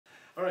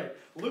All right,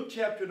 Luke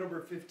chapter number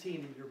 15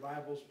 in your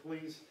Bibles,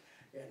 please.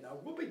 And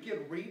we'll begin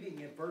reading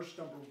in verse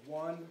number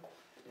 1.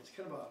 It's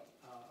kind of a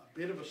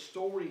bit of a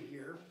story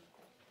here,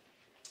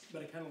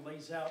 but it kind of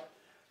lays out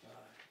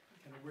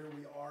kind of where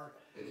we are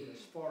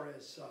as far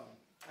as,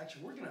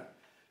 actually we're going to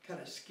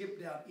kind of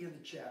skip down in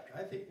the chapter.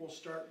 I think we'll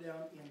start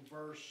down in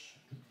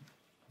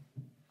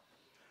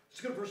let's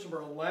go to verse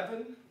number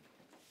 11.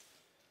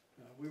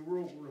 We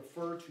will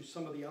refer to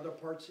some of the other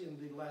parts in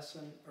the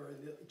lesson, or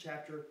the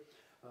chapter,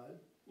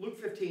 Luke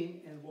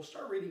 15, and we'll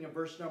start reading in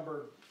verse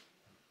number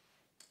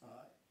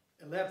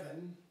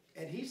 11.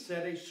 And he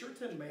said, a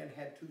certain man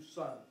had 2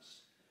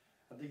 sons.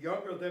 And the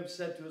younger of them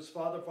said to his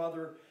father,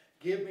 Father,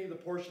 give me the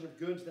portion of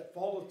goods that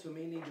falleth to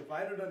me. And he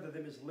divided unto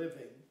them his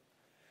living.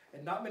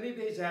 And not many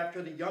days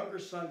after, the younger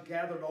son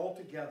gathered all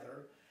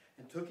together,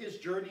 and took his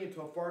journey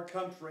into a far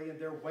country, and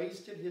there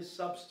wasted his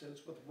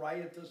substance with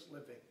riotous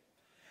living.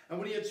 And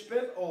when he had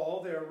spent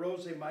all, there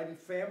arose a mighty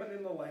famine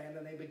in the land,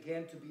 and they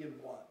began to be in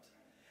want.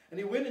 And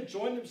he went and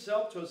joined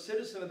himself to a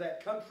citizen of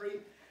that country,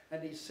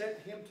 and he sent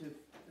him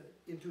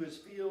into his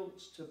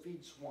fields to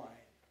feed swine.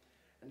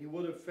 And he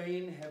would have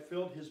fain have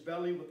filled his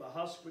belly with the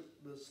husk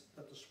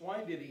that the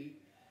swine did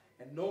eat,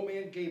 and no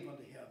man gave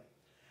unto him.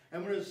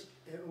 And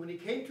when he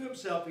came to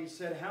himself, he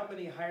said, how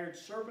many hired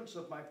servants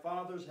of my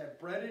father's have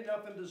bread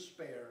enough and to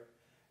spare,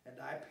 and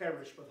I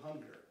perish with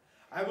hunger?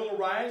 I will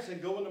arise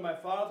and go unto my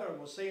father, and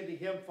will say unto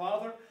him,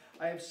 Father,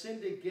 I have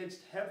sinned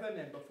against heaven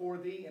and before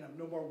thee, and am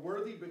no more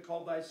worthy to be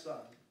called thy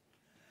son.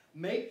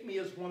 Make me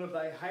as one of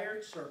thy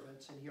hired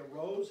servants. And he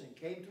arose and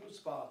came to his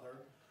father.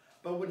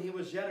 But when he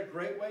was yet a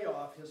great way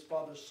off, his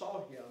father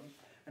saw him,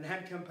 and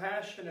had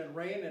compassion, and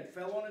ran and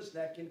fell on his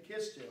neck and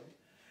kissed him.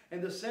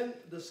 And the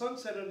son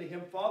said unto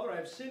him, Father, I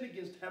have sinned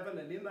against heaven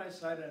and in thy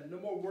sight, and am no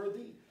more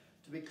worthy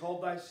to be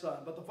called thy son.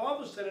 But the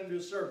father said unto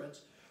his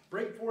servants,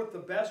 bring forth the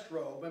best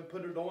robe, and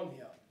put it on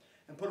him,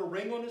 and put a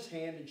ring on his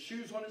hand, and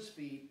shoes on his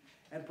feet,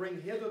 and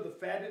bring hither the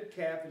fatted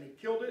calf. And he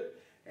killed it,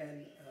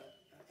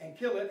 and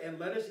kill it, and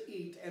let us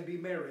eat and be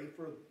merry.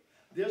 For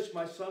this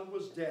my son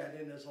was dead,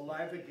 and is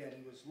alive again.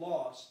 He was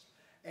lost,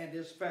 and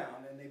is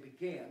found. And they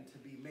began to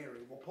be merry.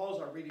 We'll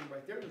pause our reading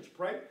right there. Let's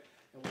pray,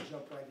 and we'll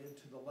jump right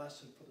into the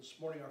lesson for this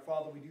morning. Our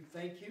Father, we do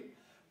thank you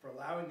for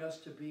allowing us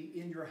to be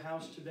in your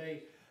house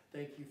today.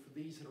 Thank you for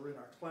these that are in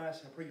our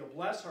class. I pray you'll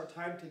bless our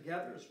time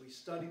together as we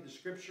study the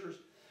Scriptures.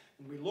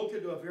 And we look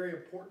into a very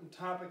important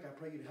topic. I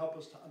pray you'd help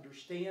us to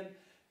understand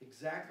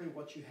exactly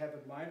what you have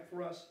in mind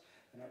for us.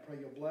 And I pray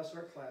you'll bless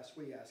our class.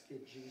 We ask in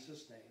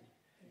Jesus'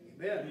 name.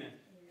 Amen.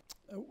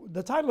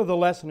 The title of the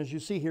lesson, as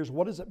you see here, is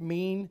What Does It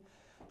Mean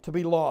to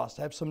Be Lost?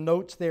 I have some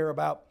notes there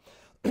about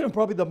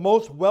probably the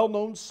most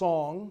well-known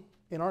song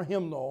in our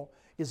hymnal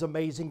is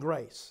Amazing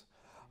Grace.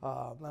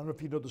 I don't know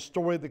if you know the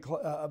story of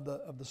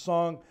the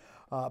song,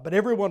 but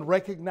everyone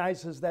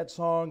recognizes that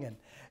song.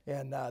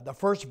 And the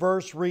first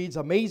verse reads,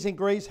 Amazing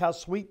grace, how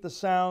sweet the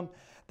sound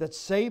that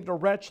saved a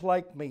wretch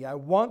like me. I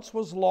once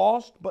was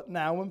lost, but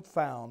now am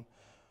found.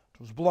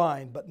 I was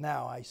blind, but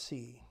now I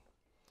see.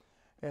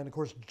 And of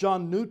course,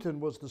 John Newton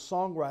was the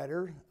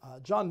songwriter.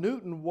 John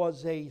Newton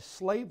was a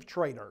slave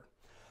trader.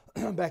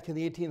 Back in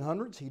the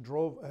 1800s,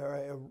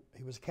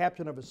 he was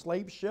captain of a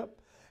slave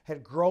ship,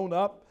 had grown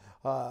up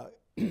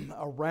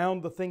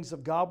around the things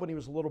of God when he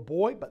was a little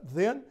boy, but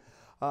then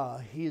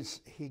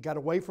he got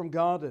away from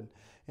God,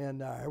 and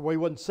well, he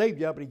wasn't saved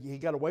yet, but he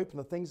got away from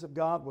the things of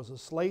God, was a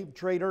slave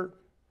trader,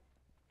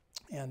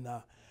 and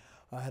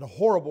had a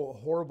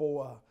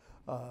horrible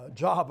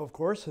job, of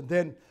course. And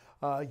then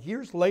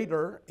years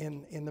later,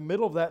 in the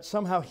middle of that,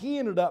 somehow he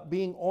ended up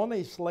being on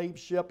a slave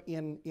ship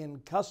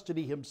in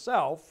custody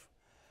himself.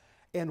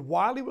 And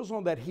while he was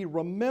on that, he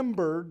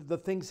remembered the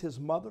things his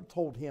mother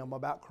told him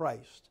about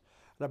Christ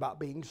and about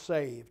being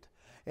saved.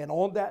 And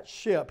on that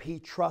ship, he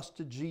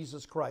trusted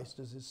Jesus Christ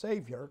as his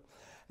Savior,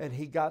 and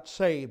he got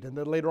saved. And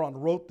then later on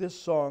wrote this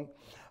song,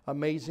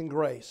 Amazing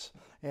Grace.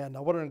 And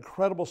what an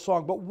incredible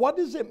song. But what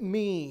does it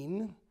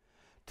mean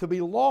to be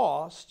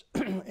lost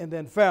and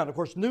then found? Of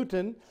course,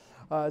 Newton,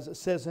 as it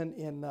says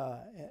in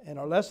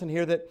our lesson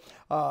here, that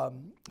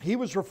he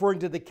was referring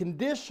to the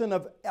condition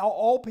of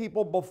all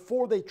people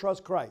before they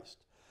trust Christ.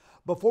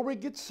 Before we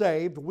get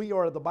saved, we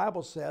are, the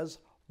Bible says,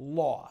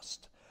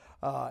 lost.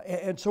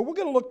 And so we're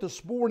going to look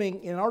this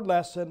morning in our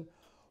lesson,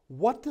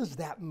 what does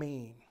that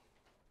mean?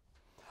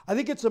 I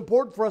think it's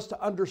important for us to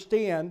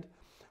understand,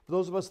 for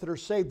those of us that are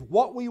saved,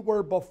 what we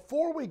were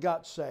before we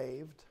got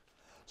saved,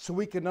 so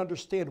we can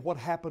understand what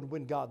happened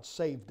when God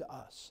saved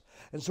us.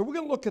 And so we're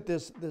going to look at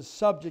this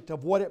subject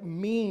of what it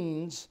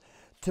means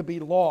to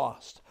be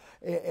lost.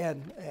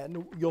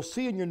 And you'll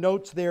see in your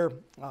notes there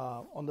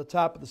on the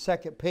top of the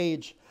second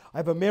page, I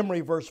have a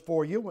memory verse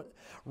for you,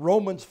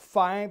 Romans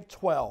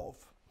 5:12.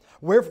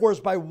 Wherefore, as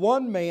by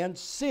one man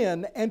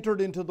sin entered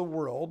into the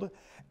world,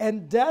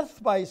 and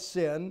death by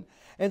sin,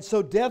 and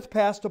so death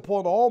passed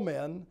upon all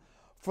men,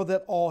 for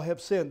that all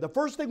have sinned. The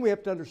first thing we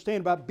have to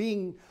understand about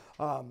being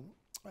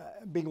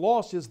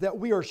lost is that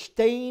we are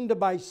stained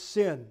by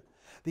sin.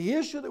 The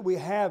issue that we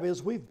have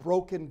is we've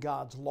broken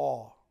God's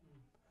law.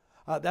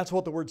 That's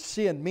what the word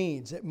sin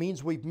means. It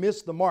means we've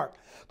missed the mark.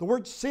 The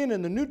word sin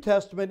in the New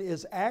Testament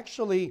is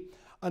actually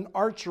an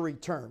archery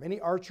term. Any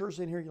archers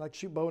in here? You like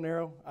shoot bow and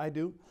arrow? I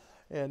do.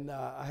 And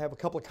I have a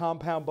couple of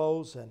compound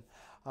bows. And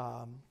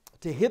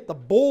to hit the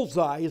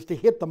bullseye is to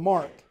hit the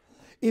mark.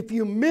 If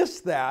you miss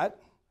that,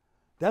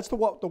 that's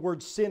what the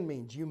word sin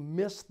means. You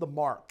miss the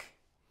mark.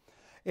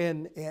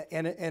 And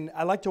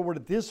I like to word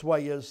it this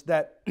way, is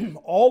that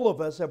all of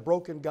us have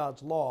broken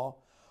God's law.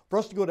 For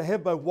us to go to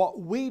heaven by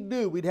what we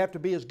do, we'd have to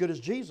be as good as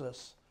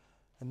Jesus.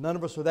 And none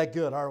of us are that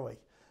good, are we?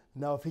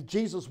 Now, if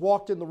Jesus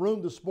walked in the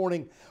room this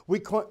morning, we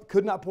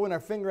could not point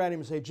our finger at him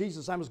and say,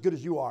 Jesus, I'm as good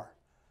as you are.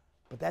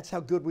 But that's how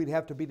good we'd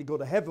have to be to go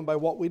to heaven by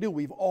what we do.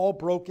 We've all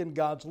broken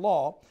God's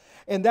law.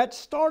 And that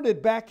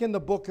started back in the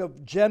book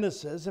of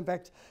Genesis. In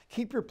fact,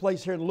 keep your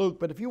place here in Luke.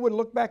 But if you would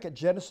look back at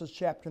Genesis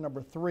chapter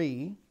number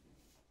 3.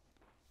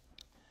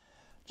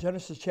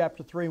 Genesis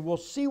chapter 3. We'll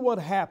see what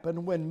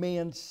happened when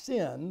man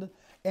sinned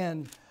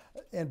and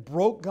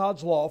broke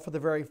God's law for the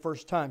very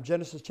first time.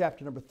 Genesis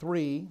chapter number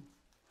 3.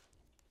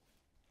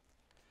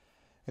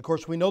 Of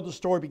course, we know the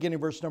story beginning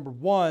verse number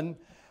 1.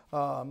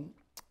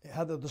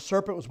 How the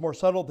serpent was more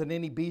subtle than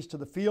any beast of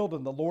the field,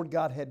 and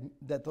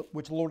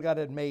which the Lord God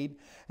had made.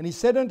 And he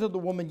said unto the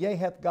woman, Yea,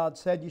 hath God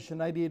said, Ye shall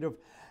not eat of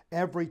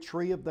every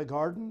tree of the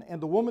garden?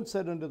 And the woman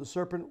said unto the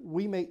serpent,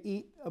 We may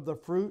eat of the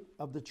fruit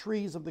of the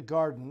trees of the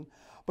garden,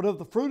 but of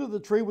the fruit of the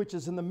tree which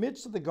is in the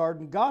midst of the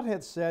garden, God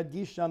hath said,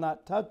 Ye shall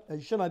not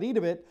eat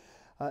of it,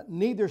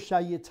 neither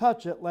shall ye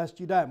touch it, lest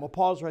you die. And we'll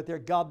pause right there.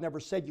 God never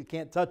said you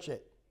can't touch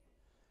it.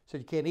 He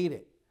said you can't eat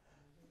it.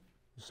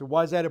 So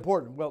why is that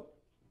important? Well,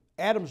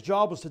 Adam's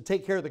job was to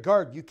take care of the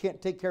garden. You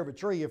can't take care of a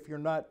tree if you're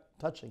not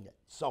touching it.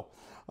 So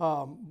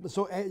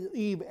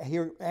Eve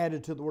here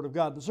added to the word of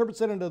God. The serpent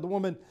said unto the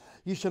woman,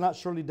 You shall not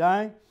surely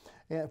die.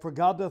 For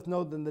God doth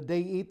know that in the day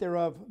ye eat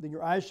thereof, then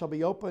your eyes shall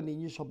be opened,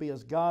 and ye shall be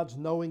as gods,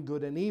 knowing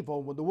good and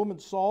evil. When the woman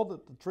saw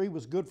that the tree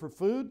was good for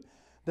food,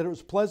 that it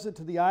was pleasant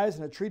to the eyes,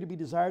 and a tree to be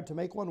desired to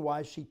make one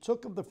wise, she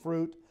took of the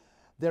fruit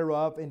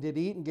thereof, and did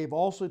eat, and gave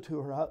also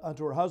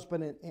unto her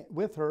husband and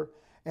with her,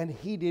 and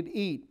he did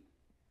eat.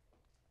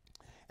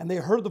 And they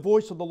heard the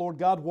voice of the Lord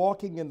God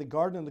walking in the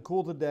garden in the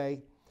cool of the day.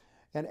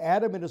 And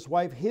Adam and his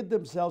wife hid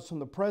themselves from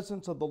the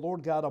presence of the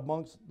Lord God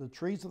amongst the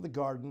trees of the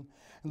garden.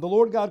 And the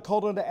Lord God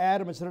called unto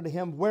Adam and said unto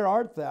him, Where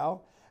art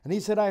thou? And he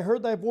said, I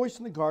heard thy voice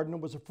in the garden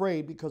and was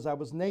afraid, because I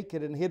was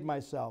naked and hid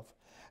myself.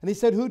 And he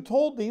said, Who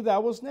told thee thou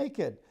wast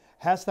naked?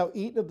 Hast thou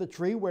eaten of the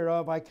tree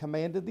whereof I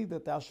commanded thee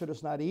that thou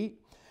shouldest not eat?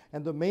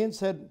 And the man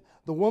said,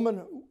 The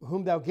woman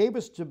whom thou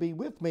gavest to be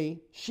with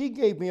me, she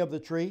gave me of the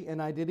tree,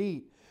 and I did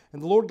eat.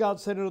 And the Lord God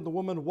said unto the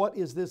woman, What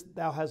is this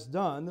thou hast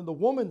done? And the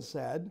woman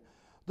said,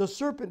 The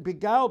serpent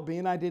beguiled me,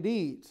 and I did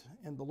eat.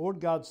 And the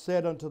Lord God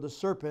said unto the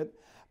serpent,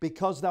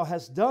 Because thou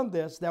hast done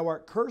this, thou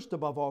art cursed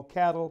above all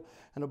cattle,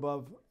 and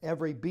above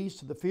every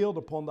beast of the field.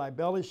 Upon thy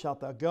belly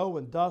shalt thou go,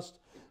 and dust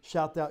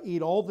shalt thou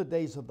eat all the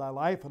days of thy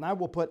life. And I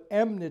will put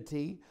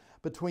enmity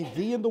between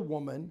thee and the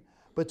woman,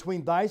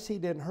 between thy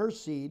seed and her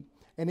seed,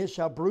 and it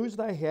shall bruise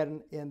thy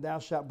head, and thou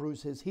shalt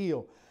bruise his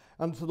heel.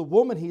 Unto the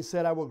woman he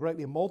said, I will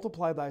greatly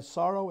multiply thy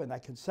sorrow and thy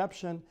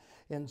conception.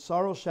 In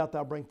sorrow shalt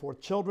thou bring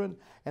forth children,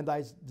 and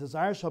thy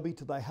desire shall be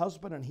to thy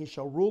husband, and he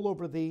shall rule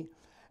over thee.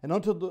 And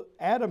unto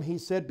Adam he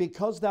said,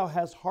 Because thou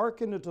hast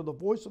hearkened unto the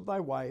voice of thy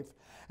wife,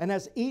 and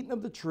hast eaten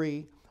of the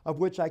tree of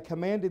which I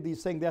commanded thee,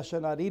 saying, Thou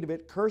shalt not eat of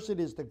it. Cursed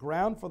is the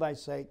ground for thy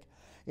sake.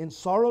 In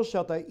sorrow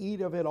shalt thou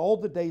eat of it all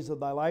the days of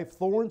thy life.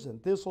 Thorns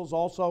and thistles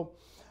also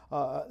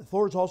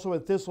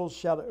and thistles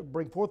shall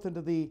bring forth unto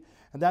thee,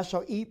 and thou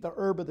shalt eat the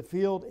herb of the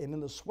field, and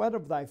in the sweat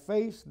of thy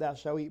face thou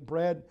shalt eat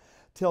bread,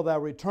 till thou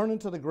return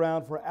into the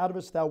ground, for out of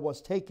it thou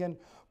wast taken,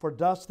 for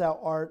dust thou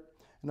art,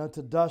 and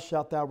unto dust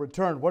shalt thou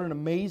return. What an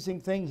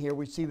amazing thing here.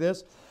 We see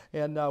this,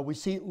 and we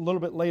see a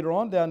little bit later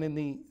on down in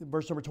the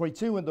verse number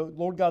 22, and the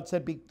Lord God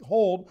said,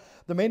 Behold,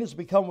 the man is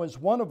become as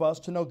one of us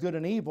to know good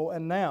and evil,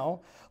 and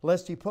now,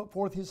 lest he put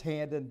forth his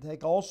hand and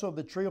take also of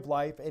the tree of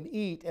life, and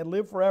eat, and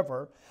live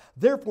forever.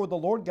 Therefore the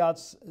Lord God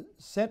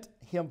sent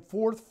him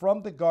forth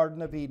from the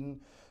Garden of Eden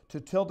to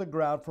till the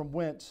ground from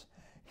whence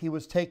he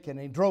was taken.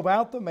 And he drove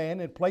out the man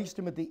and placed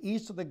him at the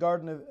east of the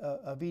Garden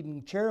of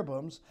Eden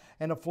cherubims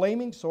and a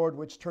flaming sword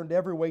which turned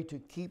every way to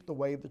keep the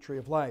way of the tree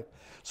of life.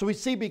 So we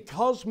see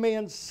because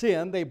man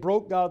sinned, they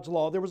broke God's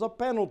law, there was a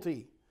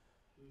penalty,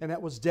 and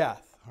that was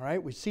death. All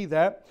right, we see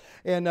that.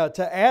 And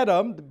to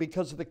Adam,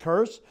 because of the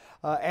curse,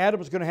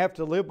 Adam is going to have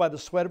to live by the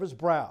sweat of his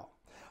brow.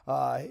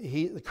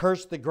 He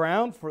cursed the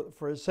ground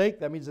for his sake.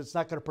 That means it's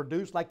not going to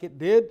produce like it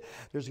did.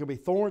 There's going to be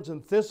thorns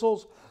and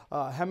thistles.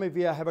 How many of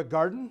you have a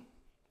garden?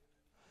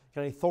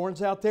 Got any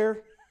thorns out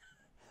there?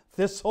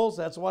 Thistles,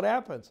 that's what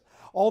happens.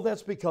 All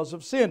that's because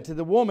of sin. To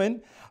the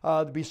woman,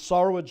 to be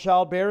sorrow in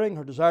childbearing,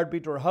 her desire to be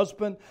to her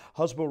husband.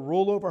 Husband will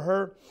rule over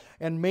her.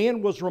 And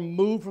man was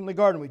removed from the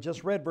garden. We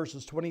just read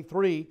verses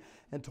 23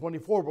 and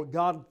 24, where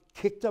God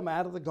kicked him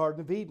out of the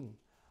Garden of Eden.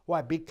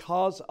 Why?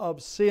 Because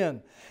of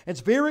sin.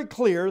 It's very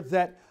clear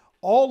that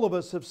all of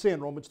us have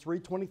sinned. Romans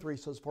 3:23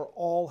 says, For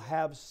all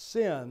have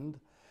sinned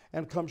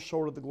and come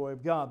short of the glory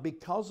of God.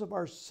 Because of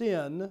our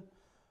sin,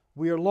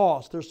 we are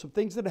lost. There's some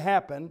things that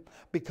happen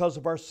because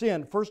of our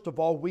sin. First of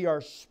all, we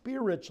are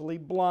spiritually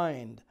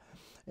blind.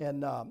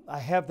 And I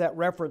have that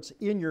reference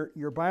in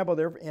your Bible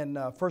there in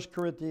 1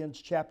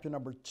 Corinthians chapter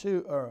number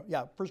 2.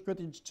 1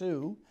 Corinthians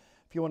 2,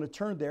 if you want to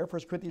turn there,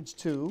 1 Corinthians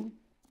 2.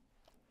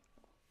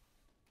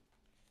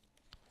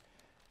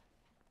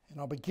 And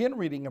I'll begin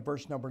reading in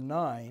verse number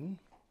 9.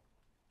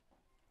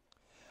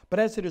 But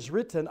as it is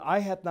written, eye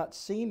hath not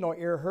seen, nor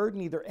ear heard,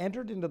 neither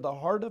entered into the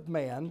heart of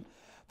man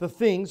the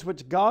things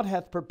which God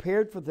hath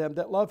prepared for them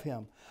that love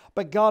him.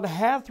 But God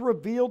hath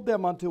revealed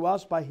them unto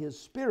us by his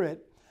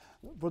Spirit.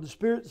 For the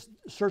Spirit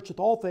searcheth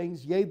all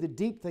things, yea, the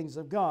deep things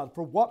of God.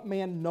 For what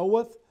man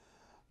knoweth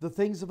the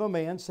things of a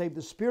man, save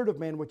the Spirit of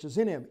man which is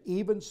in him?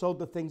 Even so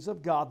the things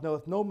of God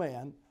knoweth no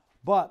man,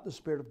 but the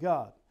Spirit of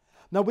God.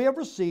 Now we have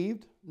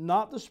received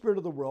not the spirit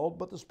of the world,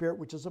 but the Spirit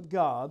which is of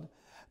God,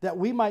 that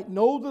we might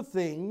know the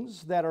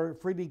things that are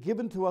freely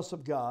given to us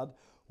of God,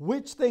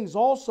 which things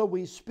also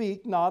we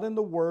speak, not in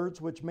the words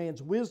which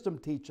man's wisdom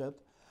teacheth,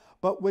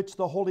 but which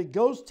the Holy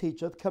Ghost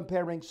teacheth,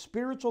 comparing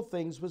spiritual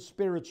things with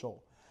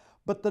spiritual.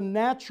 But the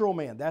natural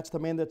man, that's the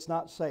man that's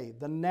not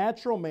saved, the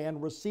natural man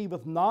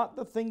receiveth not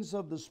the things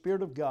of the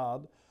Spirit of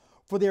God,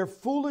 for they are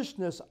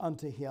foolishness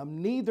unto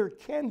him, neither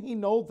can he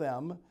know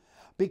them,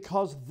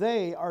 because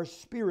they are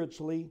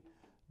spiritually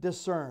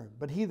discerned.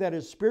 But he that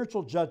is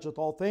spiritual judgeth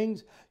all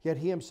things, yet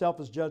he himself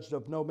is judged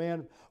of no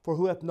man. For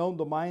who hath known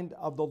the mind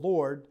of the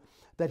Lord,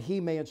 that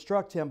he may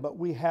instruct him? But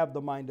we have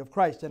the mind of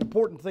Christ. An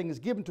important thing is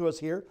given to us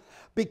here.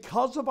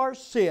 Because of our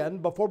sin,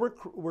 before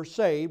we're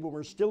saved, when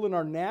we're still in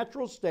our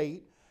natural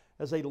state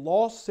as a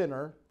lost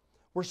sinner,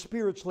 we're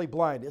spiritually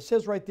blind. It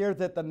says right there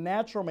that the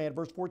natural man,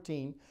 verse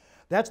 14,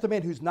 that's the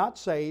man who's not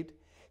saved.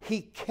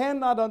 He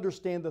cannot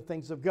understand the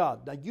things of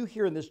God. Now you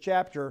hear in this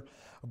chapter,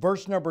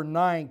 verse number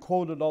 9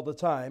 quoted all the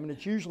time, and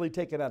it's usually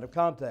taken out of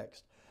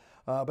context.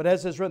 But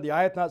as is written, the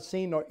eye hath not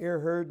seen nor ear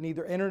heard,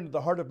 neither entered into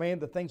the heart of man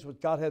the things which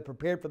God hath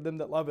prepared for them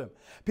that love him.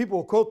 People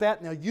will quote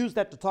that and they'll use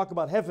that to talk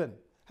about heaven.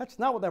 That's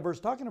not what that verse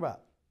is talking about.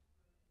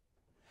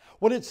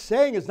 What it's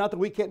saying is not that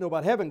we can't know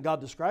about heaven.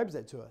 God describes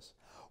that to us.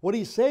 What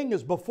he's saying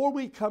is before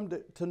we come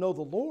to know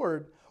the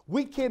Lord,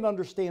 we can't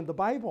understand the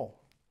Bible.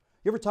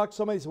 You ever talk to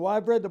somebody and say, well,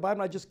 I've read the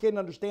Bible and I just can't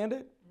understand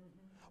it?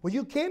 Well,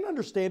 you can't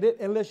understand it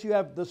unless you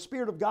have the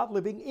Spirit of God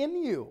living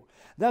in you.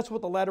 That's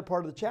what the latter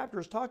part of the chapter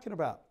is talking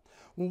about.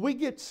 When we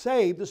get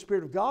saved, the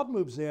Spirit of God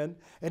moves in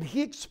and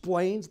he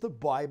explains the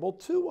Bible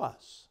to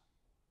us.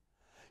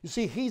 You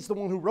see, he's the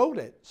one who wrote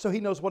it, so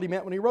he knows what he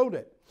meant when he wrote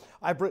it.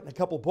 I've written a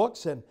couple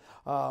books, and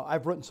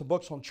I've written some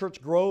books on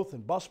church growth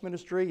and bus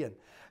ministry,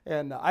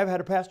 and I've had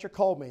a pastor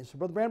call me and say,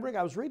 Brother Brandenburg,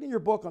 I was reading your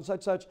book on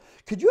such.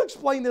 Could you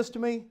explain this to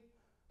me?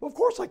 Well, of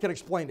course I can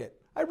explain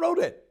it. I wrote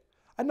it.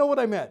 I know what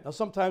I meant. Now,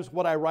 sometimes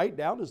what I write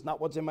down is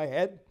not what's in my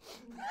head.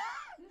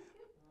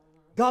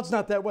 God's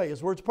not that way.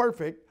 His word's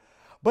perfect.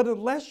 But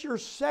unless you're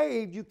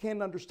saved, you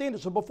can't understand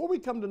it. So before we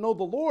come to know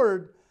the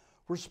Lord,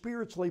 we're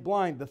spiritually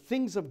blind. The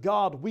things of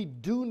God we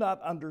do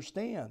not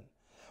understand.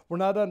 We're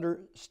not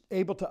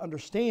able to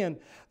understand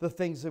the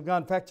things of God.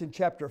 In fact, in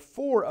chapter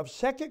 4 of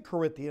 2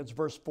 Corinthians,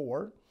 verse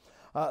 4,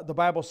 the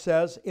Bible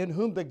says, in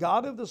whom the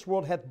God of this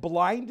world hath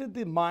blinded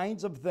the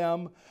minds of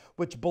them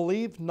which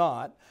believe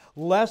not,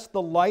 lest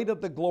the light of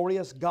the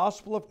glorious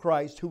gospel of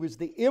Christ, who is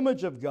the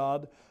image of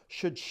God,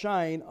 should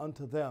shine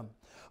unto them.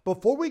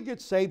 Before we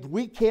get saved,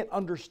 we can't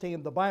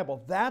understand the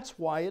Bible. That's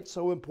why it's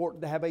so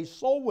important to have a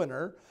soul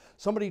winner,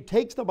 somebody who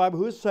takes the Bible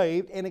who is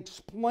saved and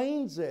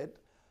explains it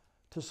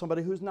to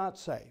somebody who's not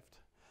saved.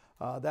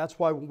 That's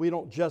why we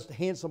don't just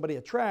hand somebody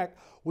a tract.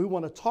 We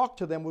want to talk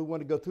to them. We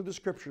want to go through the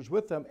scriptures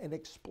with them and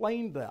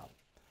explain them.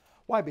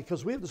 Why?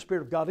 Because we have the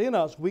Spirit of God in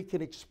us. We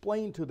can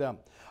explain to them.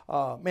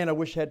 Man, I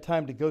wish I had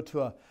time to go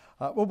to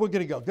well, we're going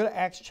to go. Go to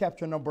Acts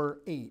chapter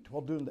number 8.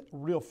 We'll do it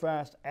real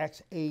fast.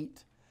 Acts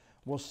 8.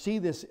 We'll see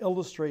this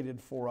illustrated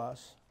for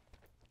us.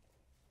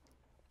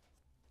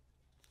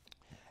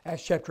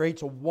 Acts chapter 8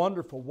 is a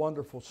wonderful,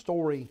 wonderful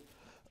story.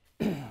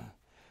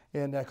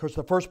 And of course,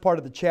 the first part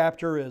of the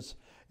chapter is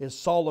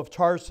Saul of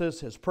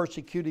Tarsus is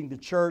persecuting the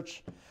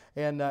church,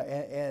 and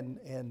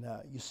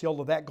you see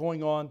all of that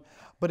going on.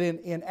 But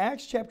in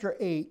Acts chapter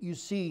 8, you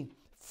see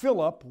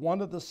Philip,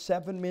 one of the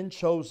 7 men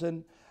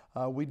chosen.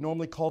 We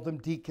normally call them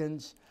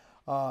deacons.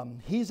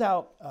 He's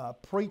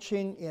out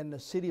preaching in the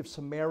city of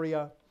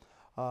Samaria,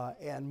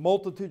 and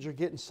multitudes are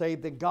getting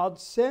saved. Then God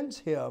sends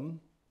him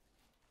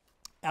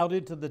out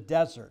into the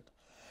desert.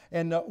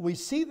 And we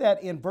see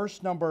that in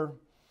verse number,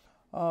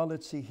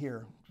 let's see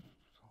here.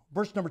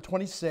 Verse number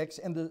 26,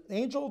 and the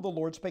angel of the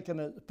Lord spake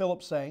unto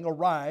Philip, saying,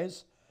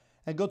 Arise,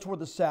 and go toward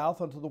the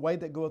south unto the way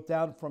that goeth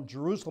down from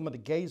Jerusalem unto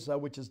Gaza,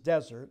 which is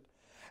desert.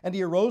 And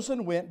he arose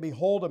and went.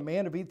 Behold, a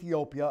man of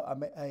Ethiopia,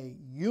 a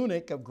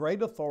eunuch of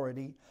great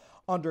authority,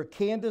 under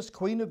Candace,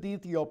 queen of the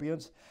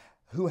Ethiopians,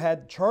 who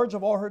had charge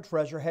of all her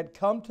treasure, had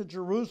come to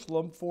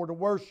Jerusalem for to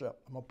worship.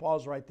 I'm going to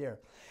pause right there.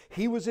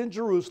 He was in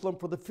Jerusalem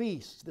for the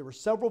feasts. There were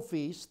several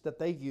feasts that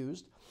they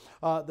used.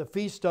 The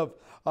feast of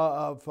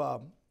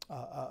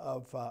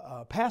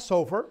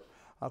Passover.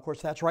 Of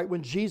course, that's right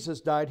when Jesus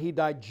died. He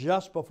died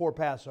just before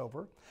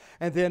Passover.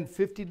 And then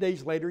 50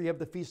 days later, you have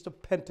the Feast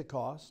of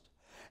Pentecost.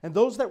 And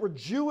those that were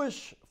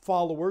Jewish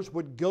followers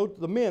would go,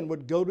 the men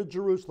would go to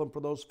Jerusalem for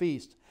those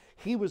feasts.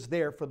 He was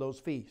there for those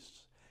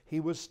feasts. He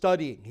was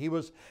studying. He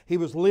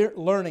was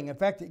learning. In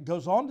fact, it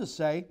goes on to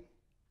say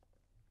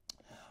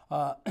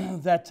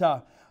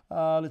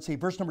let's see,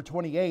 verse number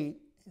 28.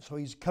 So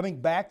he's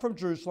coming back from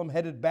Jerusalem,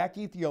 headed back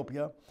to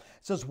Ethiopia. It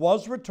says,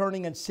 was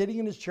returning and sitting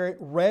in his chariot,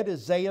 read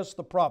Isaiah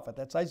the prophet.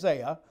 That's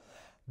Isaiah.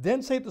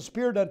 Then saith the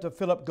Spirit unto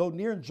Philip, go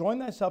near and join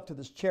thyself to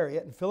this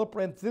chariot. And Philip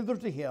ran thither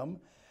to him,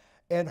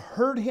 and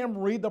heard him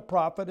read the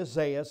prophet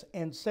Isaiah,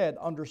 and said,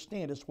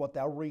 understandest what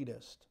thou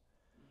readest.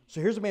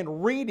 So here's a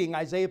man reading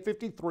Isaiah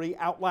 53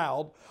 out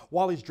loud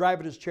while he's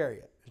driving his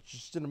chariot. It's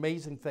just an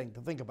amazing thing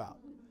to think about.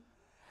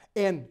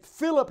 And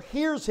Philip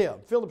hears him.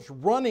 Philip's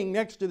running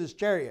next to this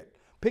chariot.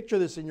 Picture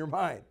this in your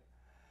mind.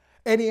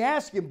 And he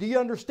asks him, do you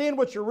understand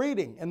what you're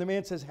reading? And the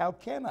man says, how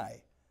can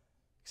I?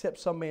 Except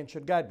some man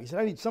should guide me. He said,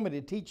 I need somebody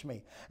to teach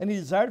me. And he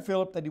desired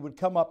Philip that he would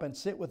come up and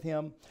sit with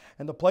him.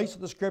 And the place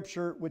of the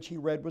scripture which he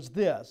read was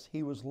this.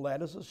 He was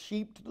led as a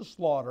sheep to the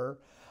slaughter,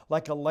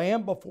 like a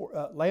lamb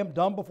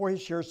dumb before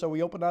his shearer. So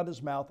he opened out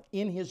his mouth.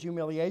 In his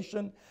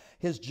humiliation,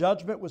 his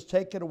judgment was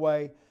taken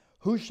away.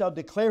 Who shall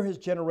declare his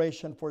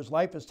generation? For his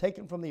life is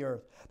taken from the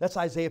earth. That's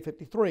Isaiah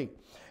 53.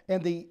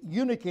 And the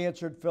eunuch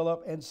answered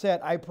Philip and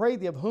said, I pray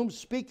thee, of whom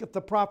speaketh the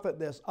prophet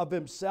this? Of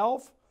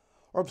himself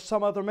or of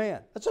some other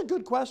man? That's a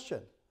good question.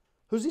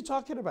 Who's he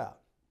talking about?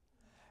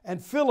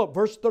 And Philip,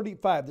 verse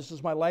 35, this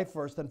is my life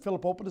verse. Then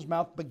Philip opened his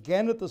mouth,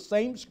 began at the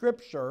same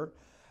scripture,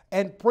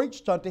 and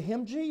preached unto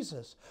him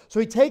Jesus. So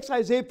he takes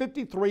Isaiah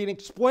 53 and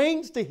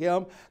explains to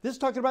him, this is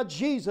talking about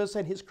Jesus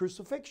and his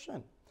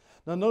crucifixion.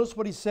 Now notice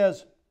what he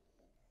says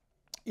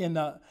in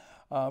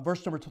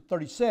verse number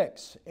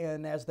 36.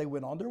 And as they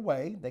went on their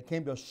way, they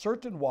came to a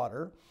certain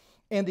water.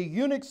 And the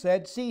eunuch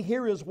said, see,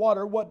 here is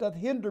water. What doth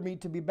hinder me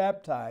to be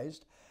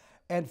baptized?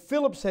 And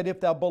Philip said, if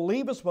thou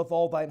believest with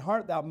all thine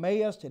heart, thou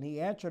mayest. And he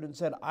answered and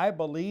said, I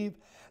believe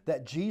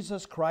that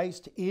Jesus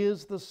Christ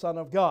is the Son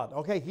of God.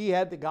 Okay, he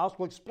had the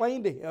gospel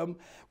explained to him.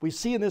 We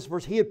see in this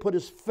verse, he had put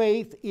his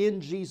faith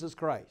in Jesus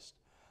Christ.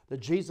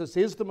 That Jesus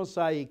is the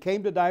Messiah. He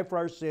came to die for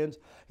our sins.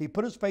 He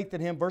put his faith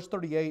in him. Verse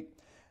 38.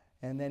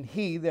 And then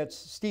he, that's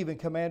Stephen,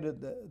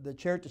 commanded the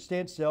chariot to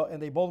stand still.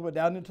 And they both went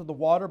down into the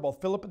water,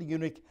 both Philip and the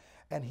eunuch,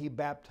 and he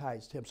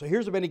baptized him. So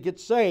here's a man who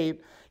gets saved.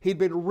 He'd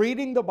been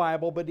reading the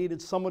Bible, but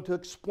needed someone to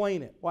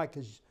explain it. Why?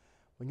 Because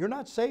when you're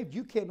not saved,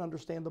 you can't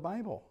understand the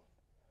Bible.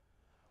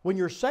 When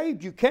you're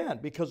saved, you can,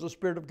 because the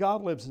Spirit of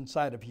God lives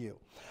inside of you.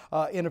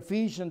 In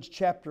Ephesians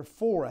chapter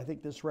 4, I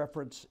think this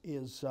reference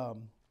is,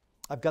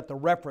 I've got the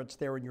reference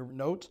there in your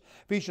notes.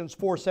 Ephesians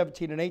 4,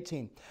 17 and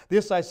 18.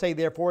 This I say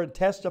therefore, and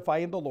testify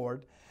in the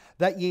Lord,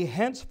 that ye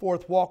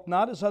henceforth walk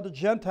not as other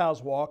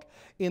Gentiles walk,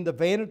 in the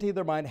vanity of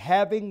their mind,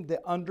 having the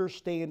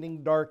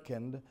understanding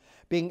darkened,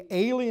 being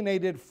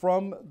alienated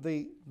from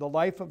the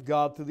life of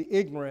God through the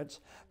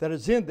ignorance that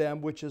is in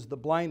them, which is the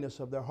blindness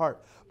of their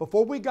heart.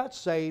 Before we got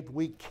saved,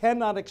 we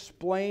cannot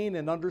explain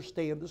and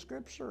understand the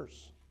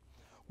Scriptures.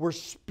 We're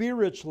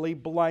spiritually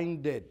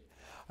blinded.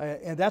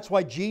 And that's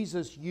why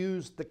Jesus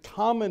used the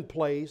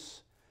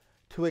commonplace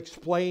to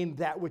explain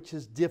that which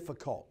is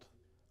difficult.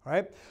 All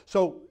right?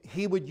 So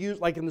he would use,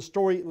 like in the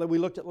story that we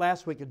looked at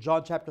last week in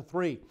John chapter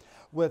 3,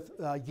 with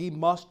ye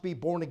must be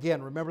born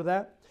again. Remember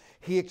that?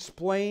 He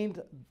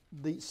explained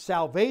the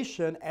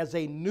salvation as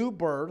a new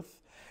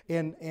birth,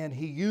 and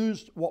he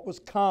used what was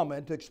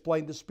common to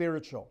explain the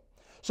spiritual.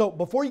 So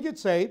before you get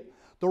saved,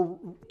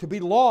 to be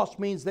lost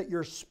means that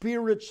you're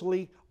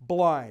spiritually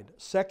blind.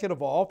 Second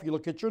of all, if you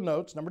look at your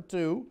notes, number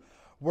 2,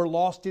 we're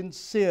lost in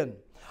sin.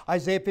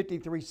 Isaiah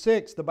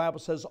 53:6, the Bible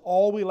says,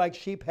 all we like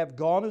sheep have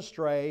gone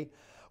astray.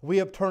 We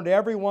have turned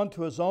everyone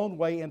to his own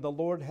way, and the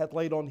Lord hath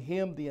laid on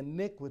him the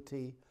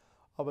iniquity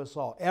of us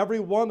all. Every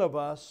one of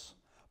us,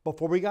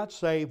 before we got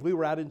saved, we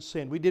were out in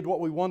sin. We did what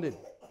we wanted.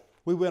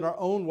 We went our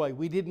own way.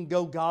 We didn't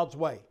go God's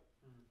way.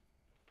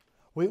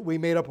 We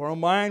made up our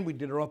own mind. We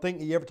did our own thing.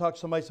 You ever talk to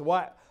somebody and say,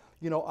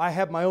 well, I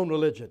have my own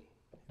religion.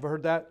 Ever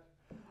heard that?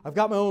 I've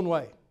got my own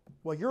way.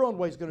 Well, your own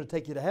way is going to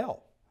take you to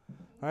hell.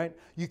 All right?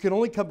 You can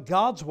only come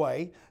God's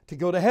way to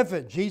go to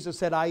heaven. Jesus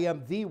said, I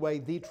am the way,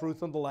 the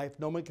truth, and the life.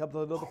 No man comes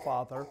unto the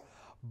Father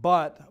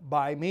but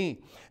by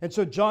me. And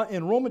so John,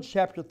 in Romans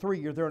chapter 3,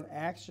 you're there in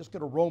Acts. Just go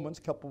to Romans,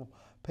 a couple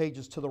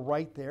pages to the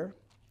right there.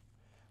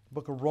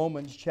 Book of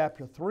Romans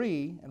chapter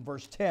 3 and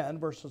verse 10,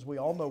 verses we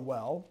all know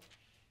well.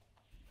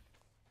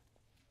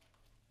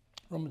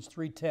 Romans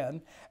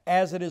 3:10.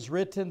 As it is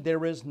written,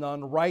 there is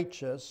none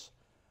righteous,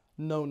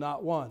 no,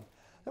 not one.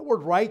 That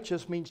word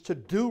righteous means to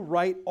do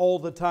right all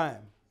the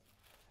time.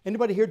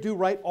 Anybody here do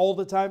right all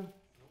the time?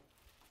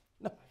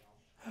 No,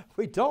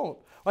 we don't.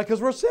 Why?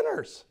 Because we're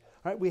sinners.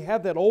 Right? We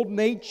have that old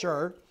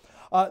nature.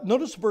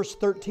 Notice verse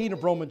 13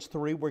 of Romans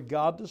 3 where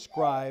God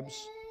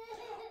describes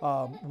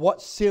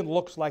what sin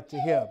looks like to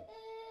him. It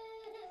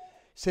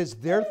says,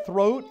 their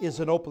throat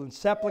is an open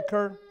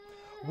sepulchre.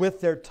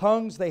 With their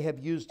tongues they have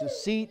used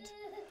deceit.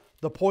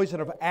 The poison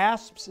of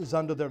asps is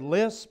under their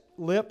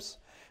lips.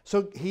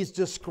 So he's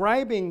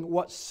describing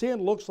what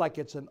sin looks like.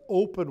 It's an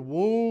open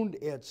wound.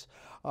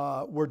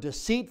 We're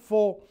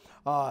deceitful.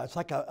 It's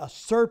like a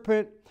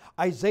serpent.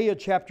 Isaiah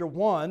chapter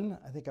 1,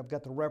 I think I've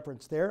got the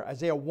reference there.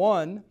 Isaiah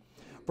 1,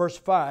 verse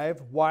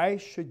 5. Why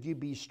should you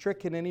be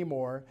stricken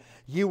anymore?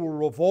 You will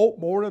revolt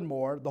more and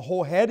more. The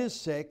whole head is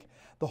sick,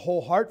 the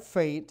whole heart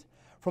faint.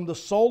 From the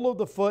sole of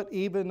the foot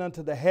even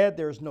unto the head,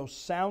 there is no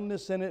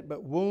soundness in it,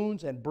 but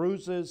wounds and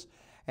bruises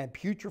and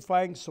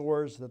putrefying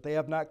sores that they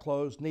have not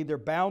closed, neither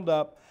bound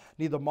up,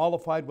 neither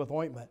mollified with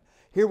ointment.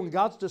 Here, when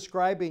God's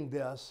describing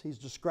this, He's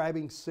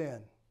describing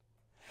sin.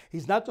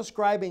 He's not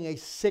describing a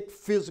sick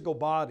physical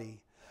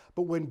body,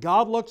 but when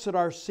God looks at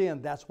our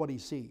sin, that's what He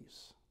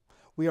sees.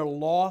 We are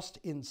lost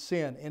in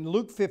sin. In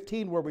Luke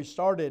 15, where we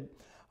started,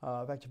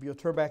 in fact, if you'll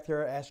turn back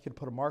there, I ask you to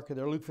put a marker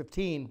there. Luke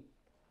 15,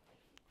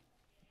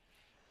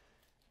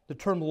 the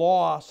term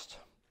lost,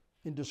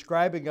 in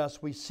describing us,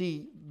 we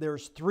see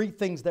there's three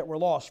things that were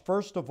lost.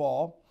 First of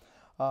all,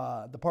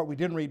 the part we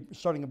didn't read,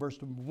 starting in verse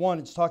 1,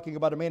 it's talking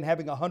about a man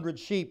having 100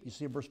 sheep. You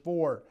see in verse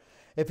 4.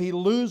 If he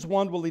lose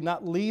one, will he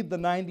not leave the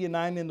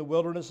 99 in the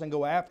wilderness and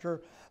go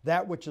after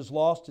that which is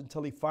lost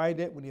until he find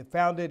it? When he hath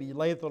found it, he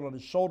layeth it on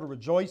his shoulder,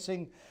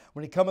 rejoicing.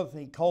 When he cometh,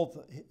 he calleth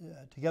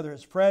together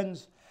his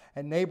friends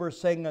and neighbors,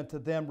 saying unto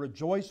them,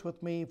 Rejoice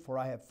with me, for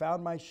I have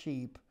found my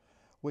sheep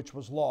which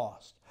was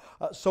lost.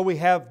 So we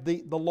have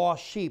the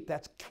lost sheep.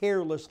 That's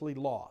carelessly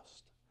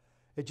lost.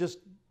 It just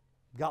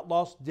got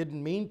lost,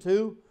 didn't mean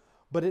to,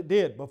 but it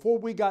did. Before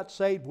we got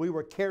saved, we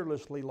were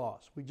carelessly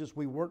lost.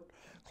 We weren't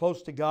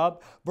close to God.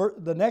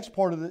 The next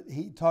part of it,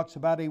 he talks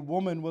about a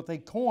woman with a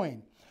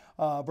coin.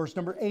 Verse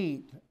number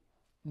 8,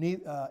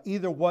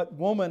 either what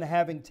woman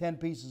having 10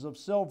 pieces of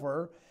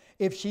silver,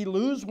 if she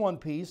lose one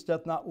piece,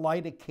 doth not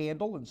light a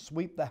candle and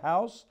sweep the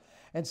house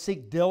and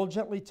seek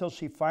diligently till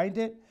she find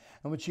it?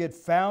 And when she had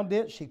found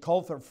it, she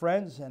called her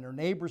friends and her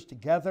neighbors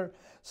together,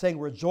 saying,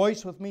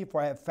 Rejoice with me, for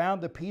I have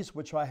found the piece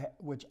which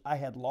I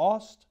had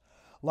lost.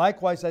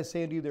 Likewise, I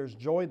say unto you, there is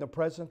joy in the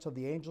presence of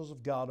the angels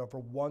of God over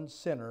one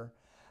sinner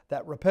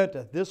that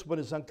repenteth. This one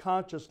is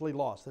unconsciously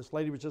lost. This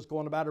lady was just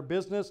going about her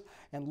business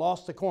and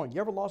lost a coin.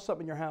 You ever lost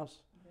something in your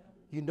house? Yeah.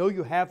 You know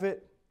you have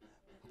it,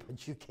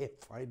 but you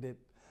can't find it.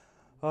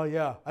 Oh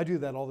yeah, I do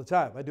that all the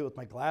time. I do it with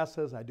my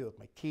glasses. I do it with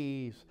my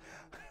keys.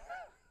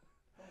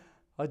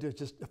 I do it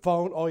just a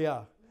phone. Oh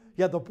yeah.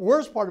 Yeah, the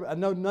worst part of it, I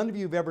know none of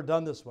you have ever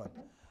done this one.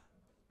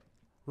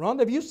 Ron,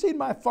 have you seen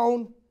my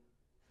phone?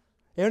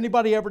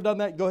 Anybody ever done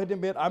that? Go ahead and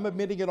admit. I'm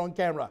admitting it on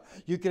camera.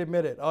 You can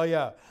admit it. Oh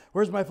yeah.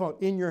 Where's my phone?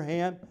 In your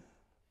hand.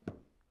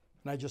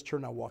 And I just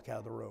turn and walk out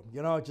of the room.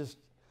 You know, just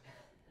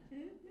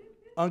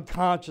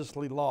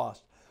unconsciously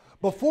lost.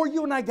 Before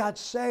you and I got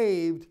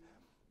saved,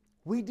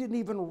 we didn't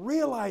even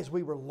realize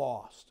we were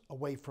lost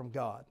away from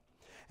God.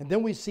 And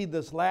then we see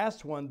this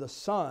last one, the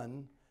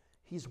son,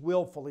 he's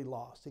willfully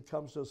lost. He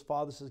comes to his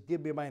father and says,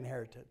 Give me my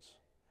inheritance.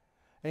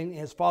 And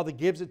his father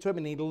gives it to him,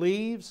 and he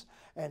leaves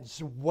and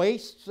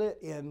wastes it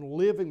in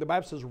living. The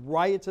Bible says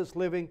riotous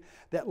living.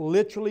 That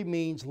literally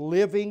means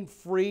living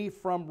free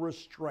from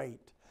restraint.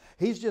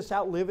 He's just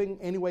out living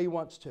any way he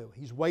wants to.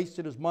 He's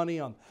wasted his money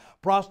on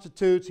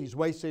prostitutes. He's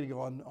wasted it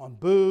on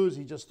booze.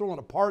 He's just throwing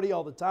a party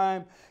all the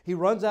time. He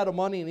runs out of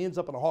money and he ends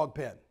up in a hog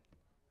pen.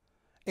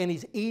 And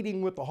he's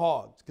eating with the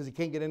hogs because he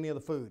can't get any of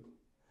the food.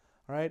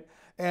 All right?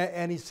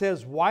 And he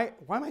says, why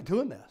am I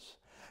doing this?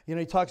 You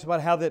know, he talks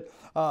about how that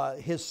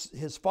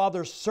his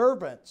father's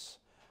servants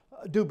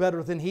do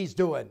better than he's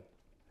doing.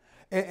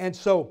 And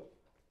so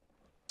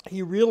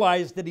he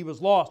realized that he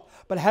was lost.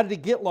 But how did he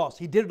get lost?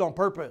 He did it on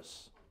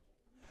purpose.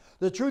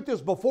 The truth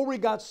is, before we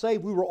got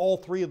saved, we were all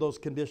three of those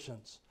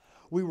conditions.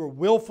 We were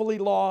willfully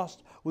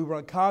lost, we were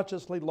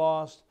unconsciously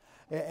lost,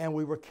 and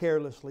we were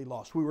carelessly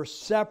lost. We were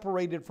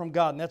separated from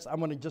God. And I'm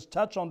going to just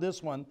touch on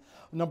this one.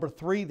 Number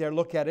 3 there,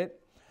 look at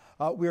it.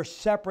 We are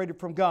separated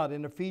from God.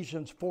 In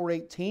Ephesians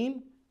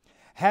 4:18,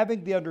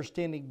 having the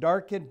understanding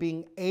darkened,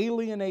 being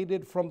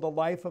alienated from the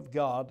life of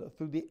God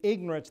through the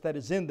ignorance that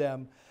is in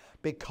them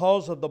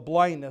because of the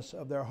blindness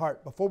of their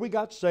heart. Before we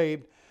got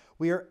saved,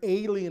 we are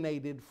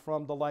alienated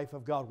from the life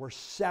of God. We're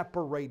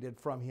separated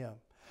from Him.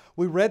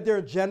 We read there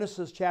in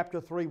Genesis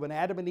chapter 3, when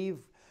Adam and Eve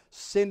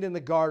sinned in the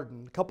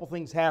garden, a couple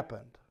things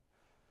happened.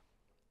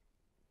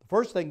 The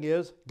first thing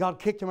is, God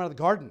kicked them out of the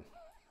garden.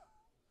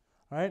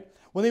 All right?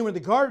 When they were in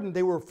the garden,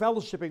 they were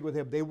fellowshipping with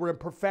Him. They were in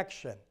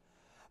perfection.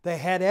 They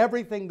had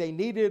everything they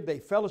needed. They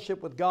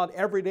fellowshiped with God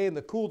every day. In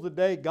the cool of the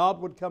day, God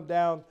would come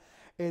down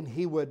and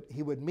He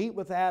would meet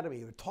with Adam.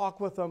 He would talk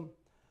with them.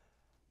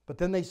 But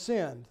then they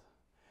sinned.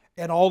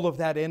 And all of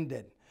that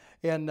ended.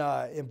 In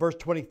verse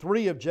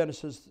 23 of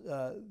Genesis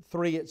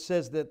 3, it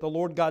says that the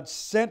Lord God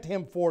sent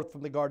him forth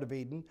from the Garden of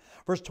Eden.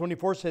 Verse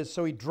 24 says,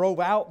 so He drove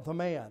out the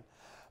man.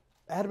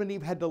 Adam and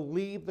Eve had to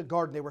leave the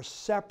garden. They were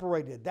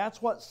separated.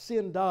 That's what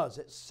sin does.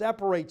 It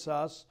separates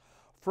us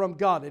from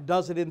God. It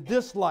does it in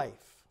this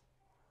life.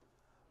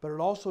 But it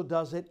also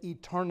does it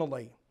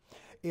eternally.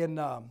 In,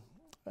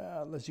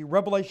 let's see,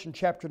 Revelation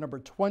chapter number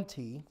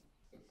 20.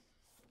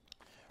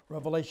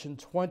 Revelation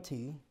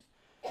 20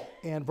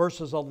 and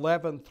verses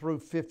 11 through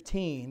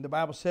 15. The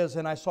Bible says,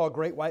 "And I saw a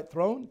great white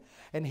throne,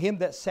 and him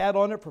that sat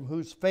on it, from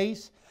whose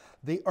face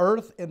the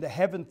earth and the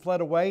heaven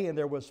fled away, and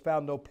there was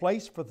found no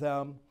place for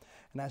them.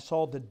 And I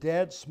saw the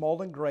dead,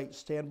 small and great,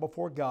 stand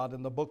before God,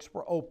 and the books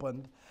were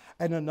opened.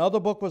 And another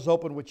book was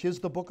opened, which is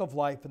the book of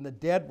life. And the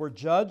dead were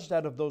judged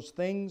out of those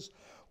things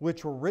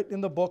which were written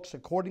in the books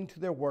according to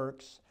their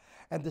works.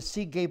 And the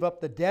sea gave up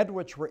the dead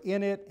which were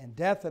in it, and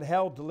death and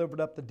hell delivered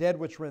up the dead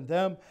which were in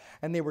them.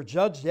 And they were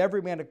judged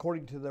every man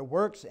according to their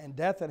works, and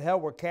death and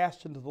hell were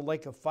cast into the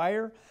lake of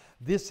fire.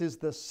 This is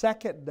the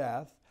second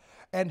death.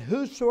 And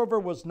whosoever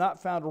was not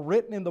found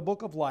written in the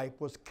book of life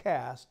was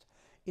cast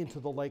into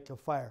the lake of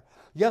fire."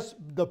 Yes,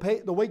 the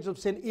wages of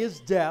sin is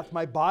death.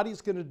 My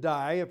body's going to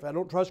die. If I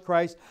don't trust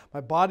Christ,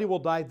 my body will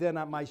die. Then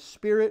my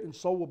spirit and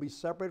soul will be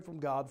separated from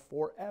God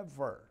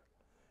forever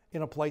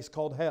in a place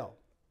called hell.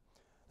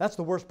 That's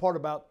the worst part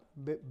about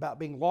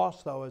being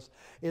lost, though,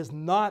 is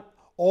not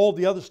all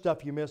the other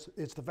stuff you miss.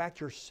 It's the fact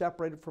you're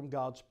separated from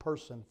God's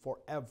person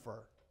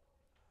forever.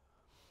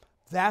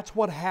 That's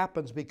what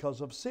happens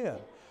because of sin.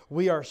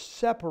 We are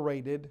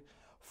separated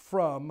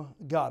from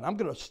God. I'm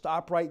going to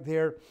stop right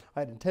there.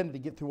 I had intended to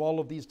get through all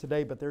of these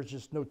today, but there's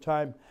just no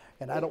time,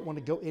 and I don't want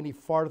to go any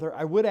farther.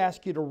 I would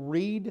ask you to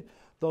read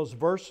those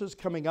verses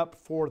coming up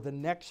for the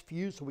next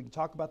few, so we can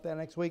talk about that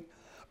next week.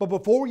 But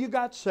before you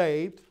got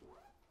saved,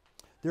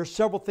 there's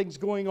several things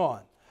going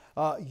on.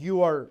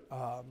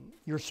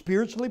 You're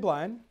spiritually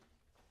blind.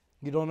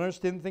 You don't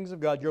understand the things of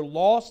God. You're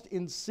lost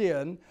in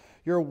sin.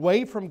 You're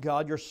away from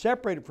God. You're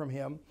separated from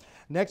Him.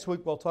 Next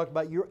week we'll talk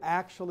about you're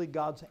actually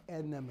God's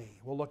enemy.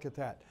 We'll look at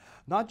that.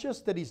 Not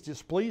just that He's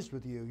displeased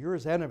with you. You're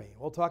His enemy.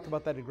 We'll talk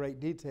about that in great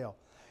detail.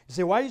 You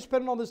say, why are you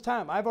spending all this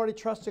time? I've already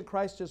trusted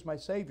Christ as my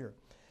Savior.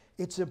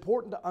 It's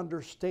important to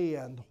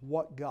understand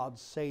what God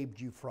saved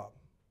you from.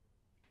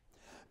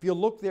 If you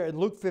look there in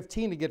Luke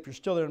 15 again, if you're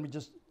still there,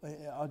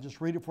 I'll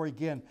just read it for you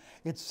again.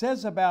 It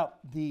says about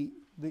the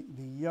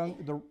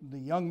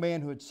young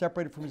man who had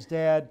separated from his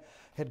dad,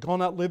 had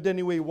gone out, lived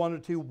any way he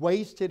wanted to,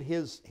 wasted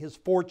his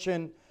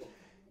fortune.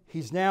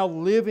 He's now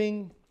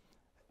living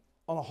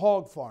on a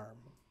hog farm.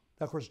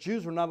 Now, of course,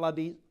 Jews were not allowed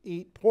to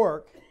eat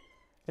pork.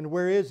 And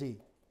where is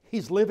he?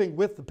 He's living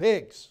with the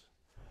pigs.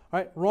 All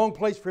right, wrong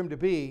place for him to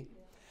be.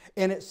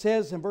 And it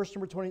says in verse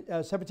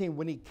number 17,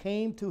 when he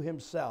came to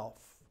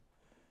himself,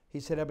 he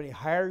said, "Have any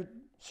hired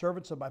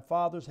servants of my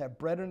father's have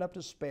bread enough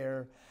to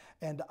spare,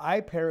 and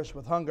I perish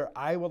with hunger?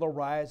 I will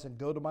arise and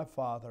go to my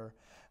father,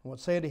 and will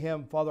say to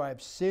him, Father, I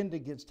have sinned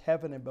against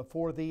heaven and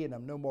before thee, and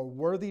am no more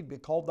worthy to be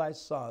called thy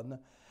son.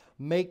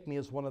 Make me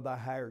as one of thy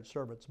hired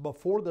servants."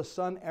 Before the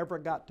son ever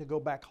got to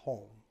go back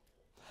home,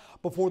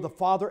 before the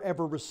father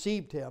ever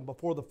received him,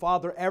 before the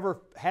father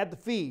ever had the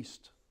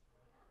feast,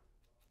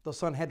 the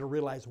son had to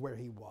realize where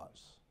he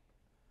was.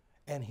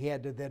 And he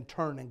had to then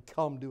turn and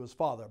come to his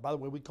father. By the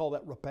way, we call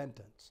that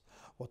repentance.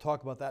 We'll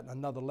talk about that in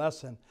another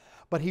lesson.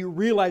 But he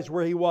realized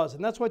where he was.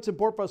 And that's why it's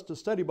important for us to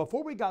study.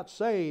 Before we got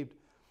saved,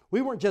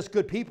 we weren't just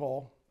good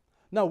people.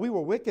 No, we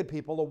were wicked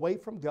people away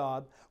from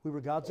God. We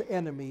were God's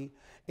enemy.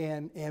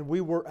 And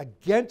we were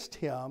against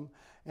Him.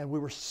 And we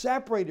were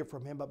separated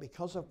from Him. But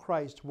because of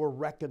Christ, we're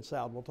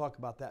reconciled. We'll talk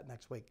about that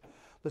next week.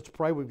 Let's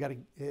pray.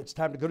 It's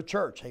time to go to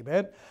church.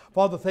 Amen.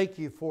 Father, thank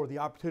you for the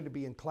opportunity to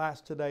be in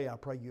class today. I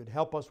pray you'd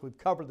help us. We've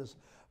covered this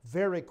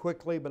very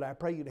quickly, but I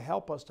pray you'd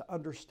help us to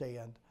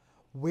understand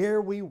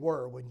where we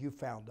were when you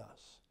found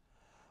us.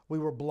 We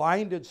were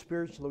blinded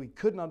spiritually. We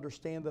couldn't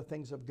understand the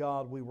things of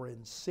God. We were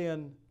in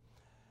sin.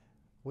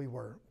 We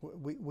were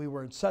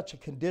in such a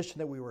condition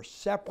that we were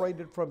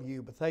separated from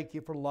you, but thank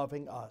you for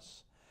loving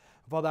us.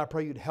 Father, I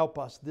pray you'd help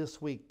us this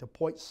week to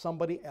point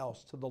somebody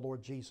else to the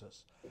Lord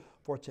Jesus.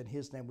 For it's in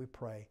His name we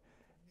pray.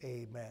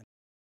 Amen.